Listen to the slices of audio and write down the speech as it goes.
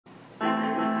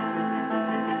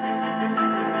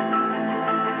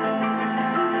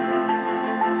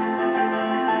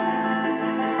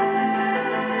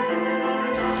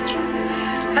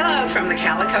the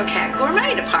Calico Cat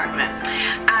Gourmet Department.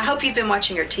 I hope you've been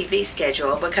watching your TV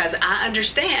schedule because I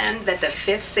understand that the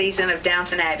 5th season of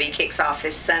Downton Abbey kicks off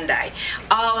this Sunday.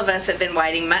 All of us have been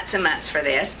waiting months and months for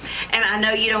this, and I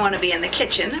know you don't want to be in the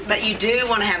kitchen, but you do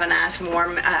want to have a nice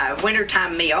warm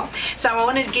wintertime meal. So I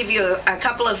wanted to give you a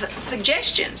couple of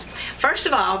suggestions. First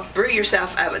of all, brew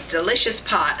yourself a delicious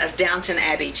pot of Downton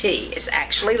Abbey tea. It's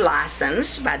actually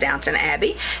licensed by Downton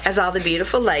Abbey, has all the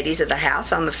beautiful ladies of the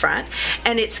house on the front,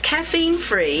 and it's caffeine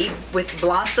free with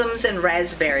blossoms and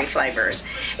raspberry flavors.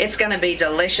 It's going to be a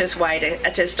delicious way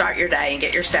to start your day and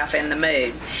get yourself in the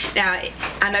mood. Now,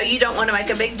 I know you don't want to make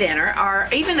a big dinner or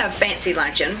even a fancy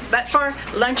luncheon, but for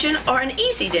luncheon or an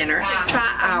easy dinner,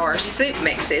 try our soup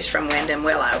mixes from Wind and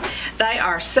Willow. They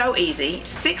are so easy.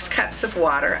 6 cups of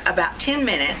water, about 10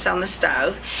 minutes on the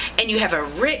stove, and you have a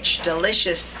rich,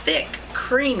 delicious, thick,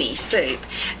 creamy soup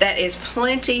that is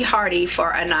plenty hearty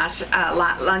for a nice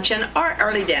light luncheon or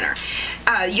early dinner.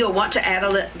 You'll want to add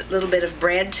a little bit of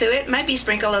bread to it, maybe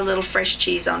sprinkle a little fresh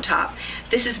cheese on top.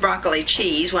 This is broccoli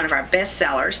cheese, one of our best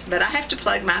sellers, but I have to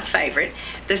plug my favorite.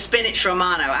 The spinach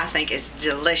romano, I think, is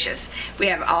delicious. We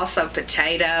have also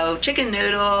potato, chicken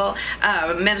noodle,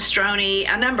 minestrone,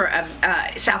 a number of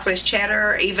Southwest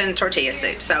cheddar, even tortilla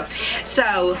soup.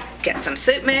 So get some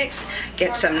soup mix,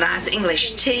 get some nice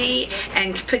English tea,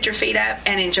 and put your feet up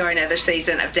and enjoy another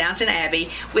season of Downton Abbey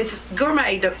with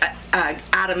gourmet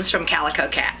items from Calico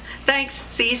Cat. Thanks.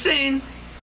 See you soon.